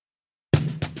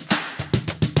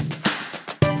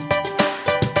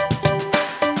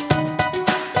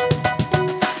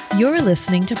You're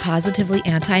listening to Positively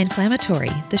Anti-Inflammatory,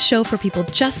 the show for people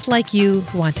just like you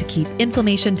who want to keep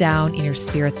inflammation down and your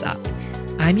spirits up.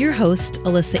 I'm your host,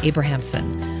 Alyssa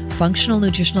Abrahamson, functional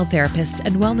nutritional therapist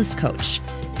and wellness coach.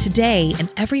 Today and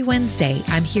every Wednesday,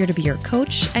 I'm here to be your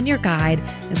coach and your guide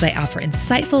as I offer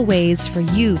insightful ways for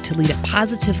you to lead a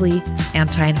positively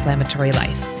anti-inflammatory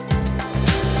life.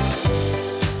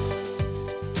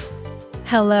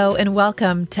 Hello and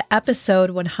welcome to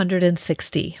episode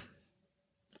 160.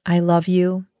 I love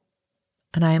you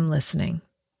and I am listening.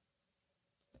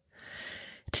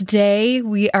 Today,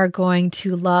 we are going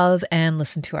to love and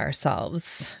listen to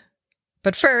ourselves.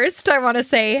 But first, I want to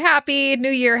say Happy New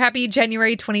Year, Happy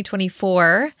January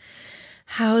 2024.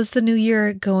 How's the new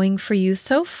year going for you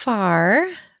so far?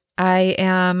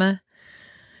 I'm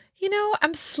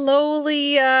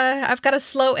slowly, I've got a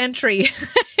slow entry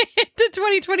into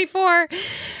 2024.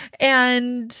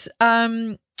 And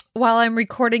while I'm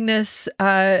recording this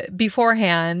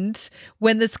beforehand,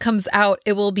 when this comes out,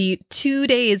 it will be 2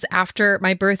 days after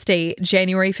my birthday,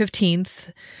 January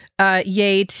 15th.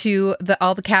 Yay to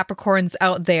all the Capricorns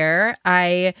out there.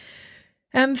 I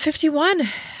am 51.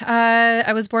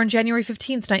 I was born January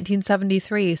 15th,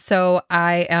 1973. So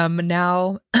I am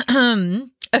now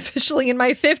officially in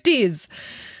my 50s.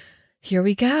 Here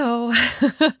we go.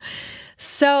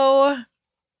 So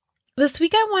this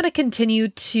week I want to continue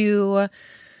to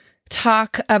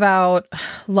talk about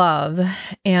love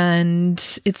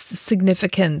and its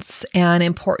significance and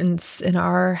importance in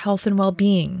our health and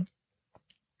well-being.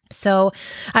 So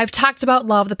I've talked about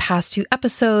love the past 2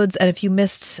 episodes, and if you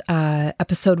missed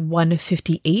episode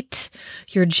 158,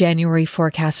 your January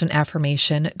forecast and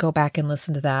affirmation, go back and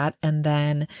listen to that. And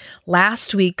then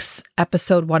last week's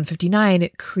episode 159,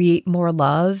 Create More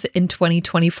Love in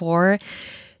 2024,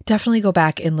 definitely go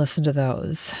back and listen to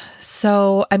those.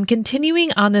 So I'm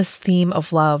continuing on this theme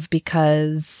of love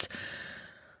because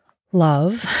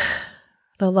love,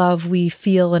 the love we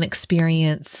feel and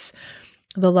experience,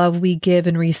 the love we give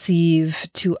and receive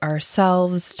to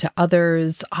ourselves, to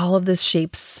others, all of this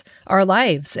shapes our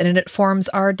lives and it forms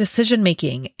our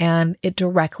decision-making and it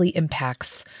directly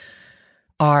impacts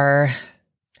our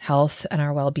health and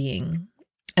our well-being.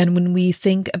 And when we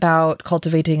think about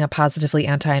cultivating a positively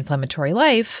anti-inflammatory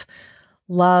life,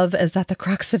 love is at the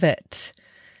crux of it.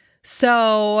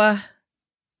 So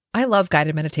I love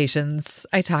guided meditations.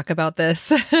 I talk about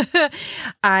this.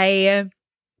 I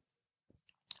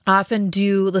often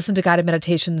do listen to guided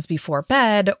meditations before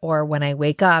bed or when I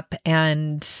wake up,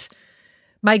 and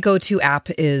my go-to app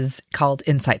is called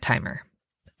Insight Timer.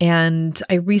 And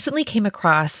I recently came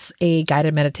across a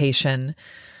guided meditation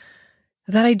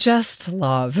that I just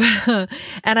love. And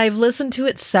I've listened to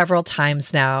it several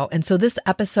times now. And so this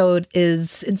episode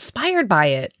is inspired by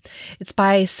it. It's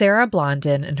by Sarah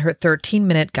Blondin and her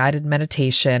 13-minute guided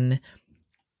meditation,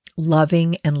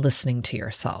 Loving and Listening to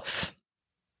Yourself.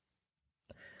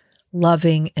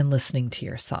 Loving and listening to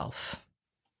yourself.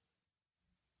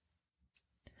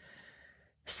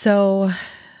 So,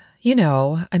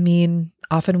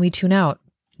 often we tune out.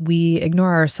 We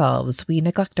ignore ourselves. We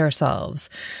neglect ourselves.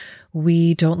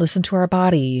 We don't listen to our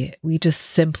body. We just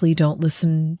simply don't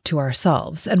listen to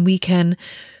ourselves. And we can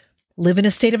live in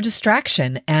a state of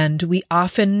distraction, and we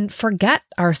often forget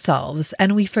ourselves,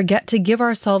 and we forget to give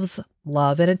ourselves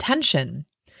love and attention.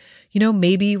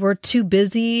 Maybe we're too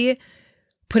busy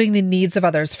putting the needs of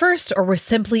others first, or we're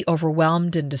simply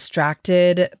overwhelmed and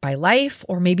distracted by life,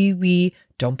 or maybe we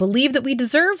don't believe that we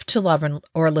deserve to love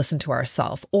or listen to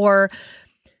ourselves, or,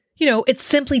 it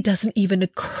simply doesn't even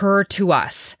occur to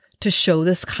us to show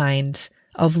this kind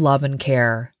of love and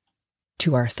care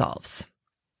to ourselves.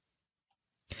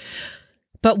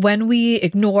 But when we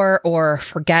ignore or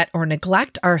forget or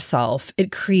neglect ourselves,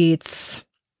 it creates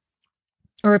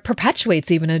or it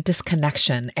perpetuates even a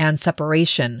disconnection and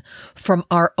separation from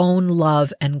our own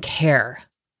love and care.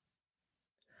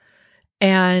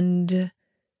 And,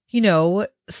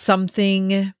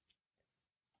 something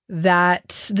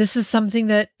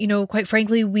that, quite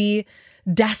frankly, we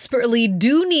desperately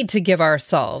do need to give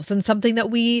ourselves, and something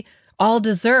that we all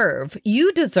deserve.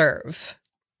 You deserve.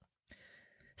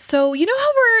 So,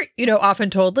 how we're, often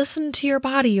told, listen to your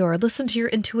body or listen to your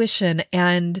intuition.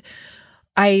 And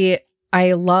I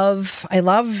love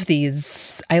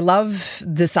this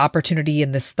opportunity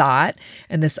and this thought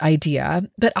and this idea,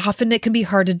 but often it can be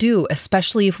hard to do,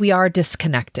 especially if we are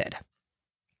disconnected,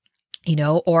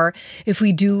 or if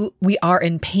we are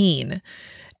in pain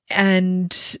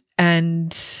and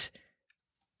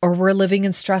or we're living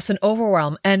in stress and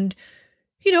overwhelm, and,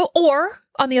 or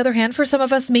On the other hand, for some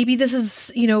of us, maybe this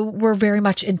is, we're very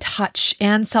much in touch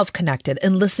and self-connected,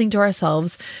 and listening to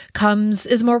ourselves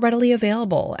is more readily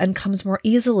available and comes more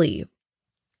easily.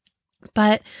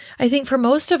 But I think for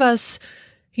most of us,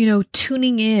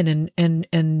 tuning in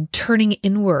and turning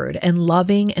inward and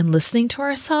loving and listening to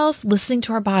ourselves, listening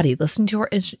to our body, listening to our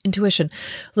intuition,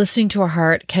 listening to our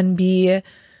heart can be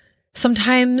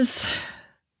sometimes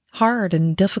hard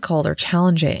and difficult or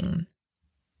challenging.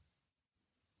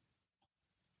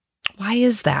 Why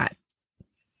is that?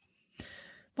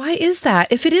 Why is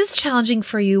that? If it is challenging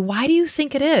for you, why do you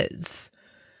think it is?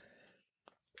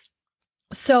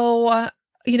 So, I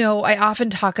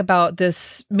often talk about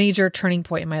this major turning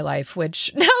point in my life,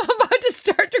 which now I'm about to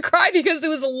start to cry because it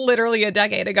was literally a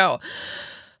decade ago.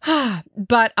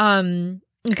 But,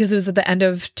 because it was at the end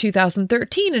of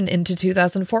 2013 and into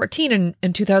 2014. And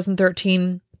in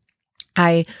 2013,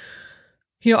 I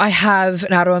have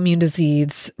an autoimmune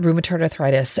disease, rheumatoid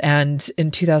arthritis, and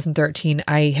in 2013,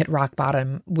 I hit rock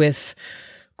bottom with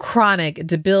chronic,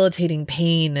 debilitating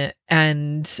pain,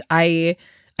 and I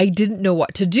didn't know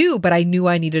what to do, but I knew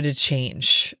I needed to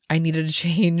change. I needed to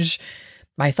change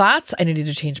my thoughts. I needed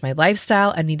to change my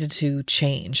lifestyle. I needed to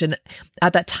change. And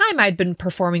at that time, I'd been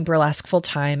performing burlesque full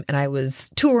time, and I was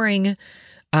touring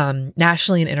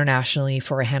nationally and internationally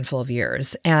for a handful of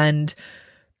years. And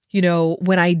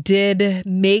when I did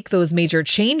make those major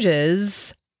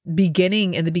changes in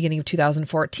the beginning of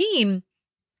 2014,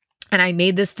 and I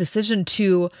made this decision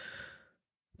to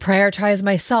prioritize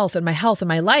myself and my health and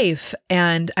my life,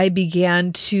 and I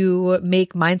began to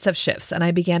make mindset shifts, and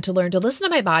I began to learn to listen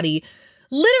to my body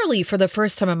literally for the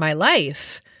first time in my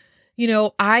life.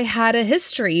 I had a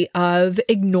history of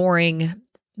ignoring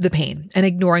the pain and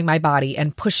ignoring my body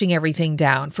and pushing everything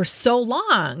down for so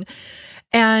long.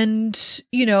 And,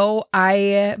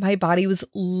 my body was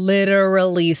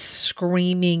literally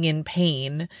screaming in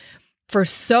pain for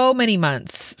so many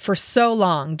months, for so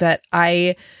long, that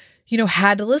I,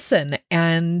 had to listen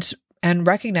and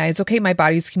recognize, okay, my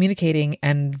body's communicating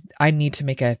and I need to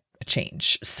make a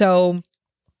change. So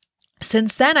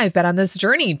since then, I've been on this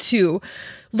journey to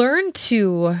learn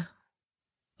to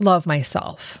love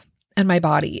myself and my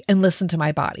body and listen to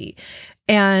my body.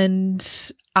 And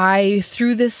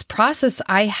through this process,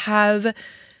 I have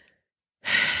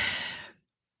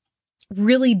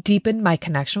really deepened my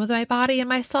connection with my body and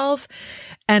myself.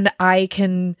 And I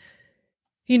can,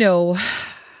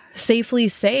 safely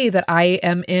say that I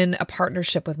am in a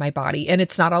partnership with my body, and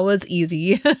it's not always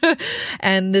easy.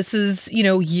 And this is,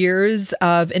 years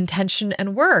of intention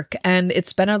and work, and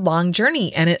it's been a long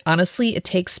journey. And it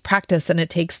takes practice, and it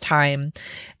takes time,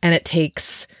 and it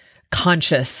takes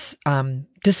conscious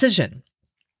decision.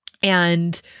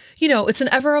 And, it's an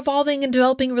ever evolving and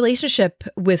developing relationship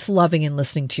with loving and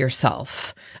listening to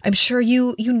yourself. I'm sure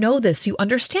you know this, you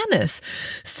understand this.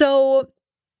 So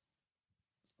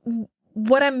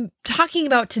what I'm talking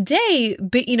about today,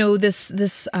 but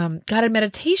this guided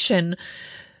meditation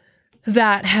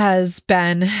that has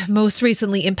been most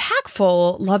recently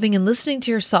impactful, loving and listening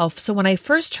to yourself. So when I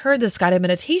first heard this guided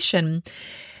meditation,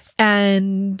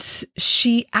 and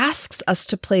she asks us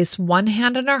to place one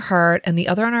hand on our heart and the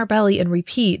other on our belly and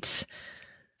repeat,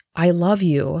 I love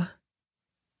you.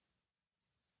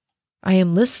 I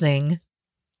am listening.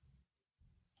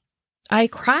 I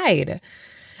cried.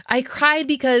 I cried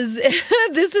because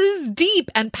this is deep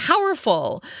and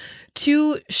powerful,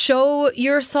 to show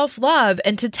yourself love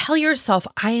and to tell yourself,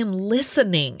 I am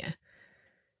listening.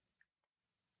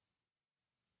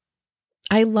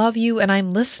 I love you and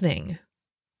I'm listening.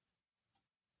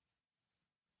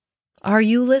 Are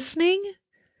you listening?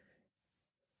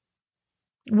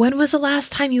 When was the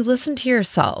last time you listened to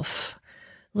yourself?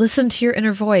 Listen to your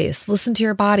inner voice, listen to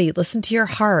your body, listen to your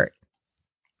heart.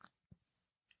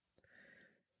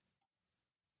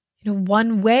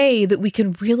 One way that we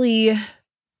can really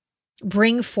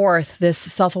bring forth this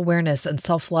self-awareness and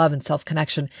self-love and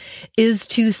self-connection is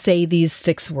to say these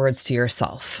 6 words to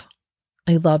yourself.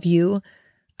 I love you.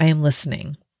 I am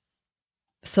listening.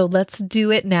 So let's do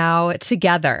it now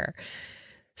together.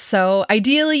 So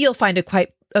ideally, you'll find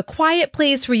a quiet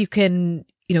place where you can,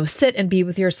 sit and be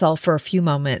with yourself for a few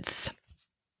moments.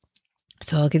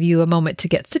 So I'll give you a moment to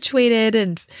get situated,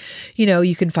 and,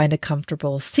 you can find a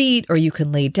comfortable seat, or you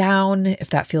can lay down if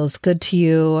that feels good to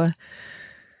you.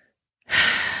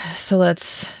 So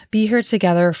let's be here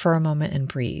together for a moment and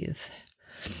breathe.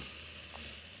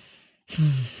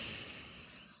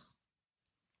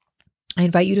 I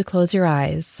invite you to close your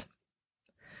eyes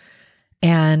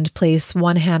and place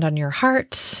one hand on your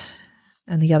heart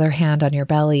and the other hand on your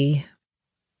belly,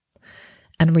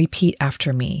 and repeat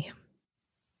after me.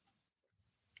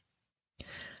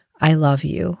 I love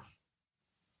you.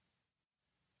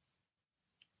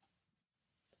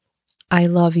 I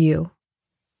love you.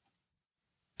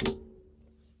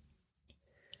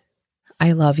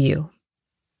 I love you.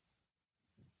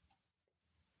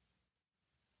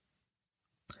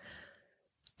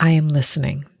 I am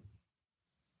listening.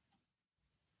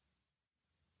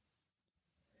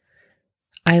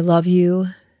 I love you,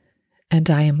 and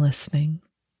I am listening.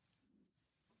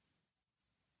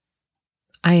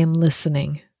 I am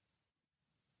listening.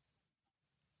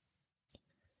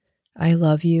 I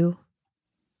love you.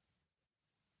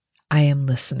 I am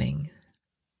listening.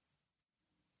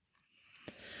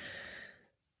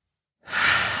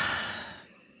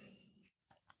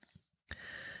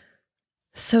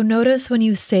 So notice when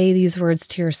you say these words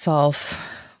to yourself,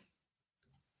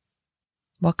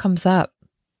 what comes up?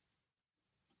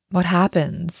 What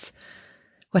happens?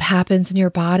 What happens in your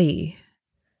body?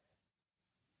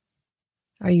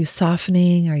 Are you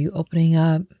softening? Are you opening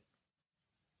up?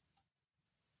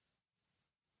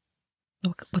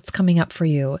 What's coming up for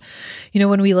you?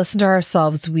 When we listen to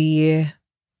ourselves, we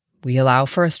allow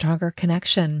for a stronger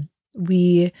connection.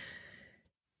 We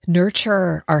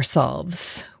nurture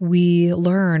ourselves. We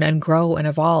learn and grow and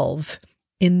evolve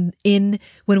when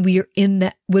we are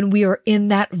in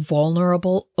that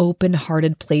vulnerable,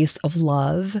 open-hearted place of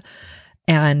love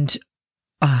and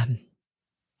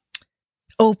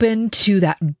open to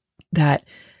that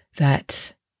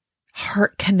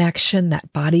heart connection,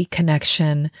 that body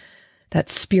connection, that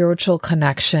spiritual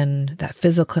connection, that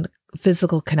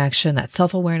physical connection, that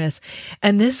self-awareness.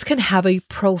 And this can have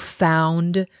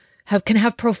profound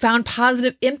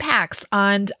positive impacts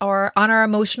on our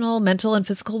emotional, mental, and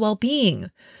physical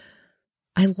well-being.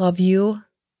 I love you.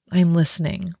 I'm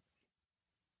listening.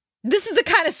 This is the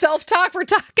kind of self-talk we're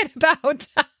talking about.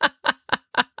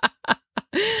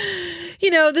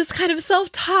 This kind of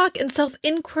self-talk and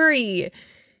self-inquiry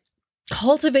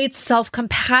cultivates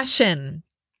self-compassion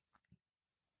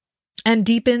and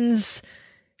deepens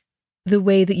the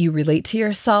way that you relate to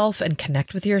yourself and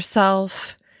connect with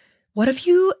yourself. What if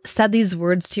you said these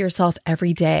words to yourself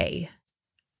every day?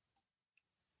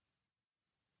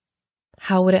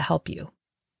 How would it help you?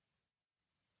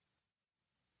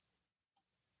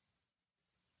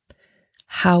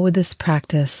 How would this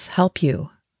practice help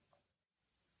you?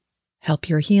 Help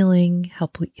your healing,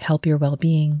 help your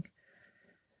well-being?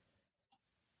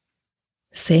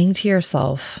 Saying to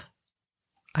yourself,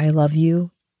 I love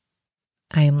you,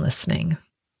 I am listening.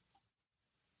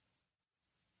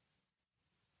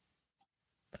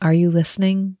 Are you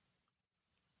listening?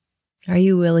 Are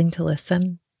you willing to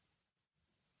listen?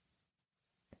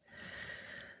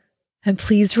 And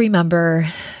please remember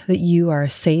that you are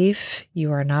safe,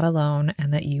 you are not alone,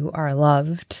 and that you are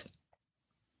loved.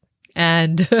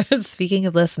 And speaking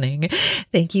of listening,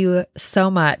 thank you so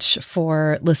much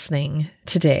for listening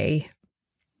today.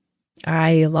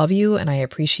 I love you and I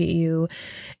appreciate you.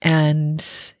 And,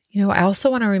 I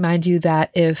also want to remind you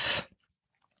that if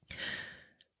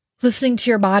listening to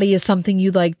your body is something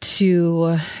you'd like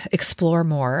to explore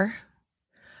more,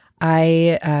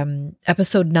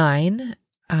 episode 9,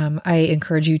 I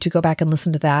encourage you to go back and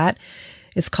listen to that.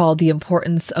 It's called The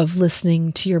Importance of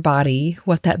Listening to Your Body,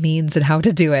 what that means and how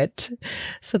to do it.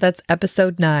 So that's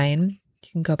episode 9. You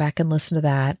can go back and listen to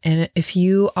that. And if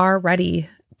you are ready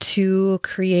to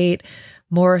create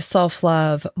more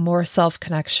self-love, more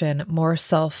self-connection, more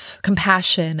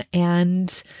self-compassion,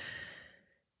 and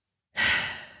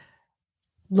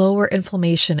lower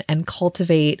inflammation and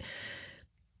cultivate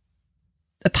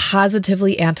a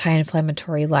positively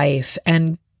anti-inflammatory life,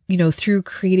 and through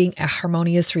creating a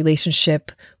harmonious relationship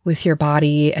with your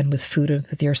body and with food and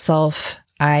with yourself,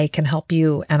 I can help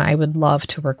you and I would love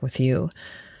to work with you.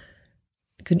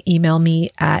 You can email me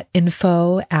at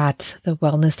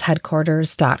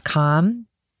info@thewellnessheadquarters.com.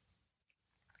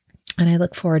 And I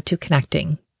look forward to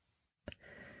connecting.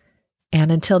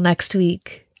 And until next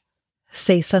week,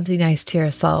 say something nice to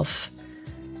yourself,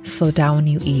 slow down when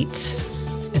you eat,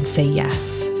 and say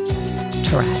yes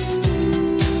to rest.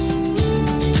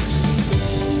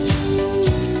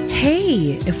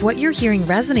 Hey, if what you're hearing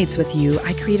resonates with you,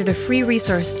 I created a free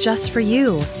resource just for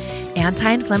you,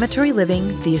 Anti-Inflammatory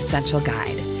Living, The Essential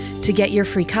Guide. To get your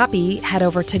free copy, head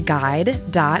over to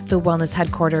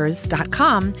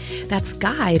guide.thewellnessheadquarters.com. That's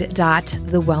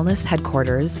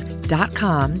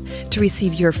guide.thewellnessheadquarters.com to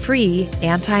receive your free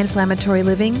Anti-Inflammatory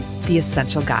Living, The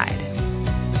Essential Guide.